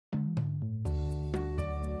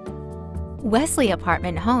Wesley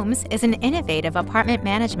Apartment Homes is an innovative apartment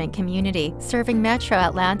management community serving Metro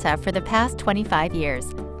Atlanta for the past 25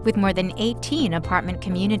 years. With more than 18 apartment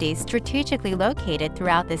communities strategically located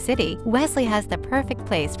throughout the city, Wesley has the perfect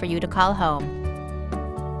place for you to call home.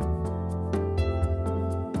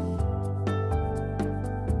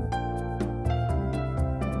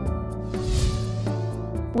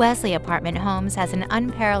 Wesley Apartment Homes has an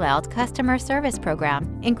unparalleled customer service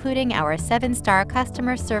program, including our 7-star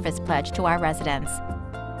customer service pledge to our residents.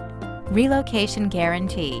 Relocation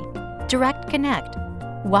guarantee, direct connect,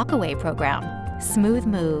 walkaway program, smooth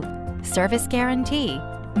move, service guarantee,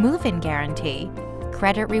 move-in guarantee,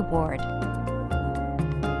 credit reward.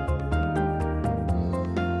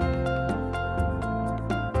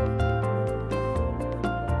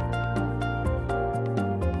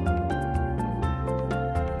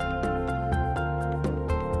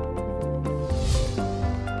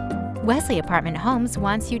 Wesley Apartment Homes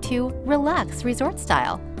wants you to relax resort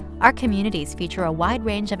style. Our communities feature a wide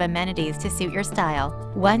range of amenities to suit your style: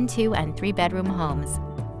 1, 2, and 3-bedroom homes,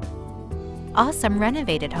 awesome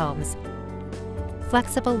renovated homes,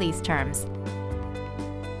 flexible lease terms,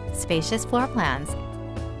 spacious floor plans,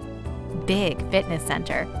 big fitness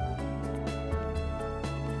center,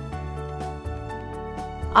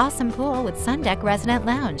 awesome pool with sun deck resident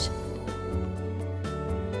lounge,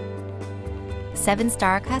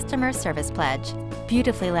 7-star customer service pledge,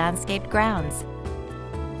 beautifully landscaped grounds,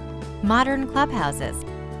 modern clubhouses,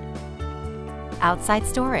 outside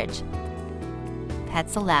storage,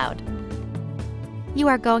 pets allowed. You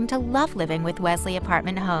are going to love living with Wesley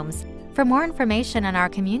Apartment Homes. For more information on our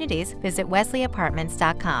communities, visit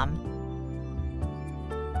WesleyApartments.com.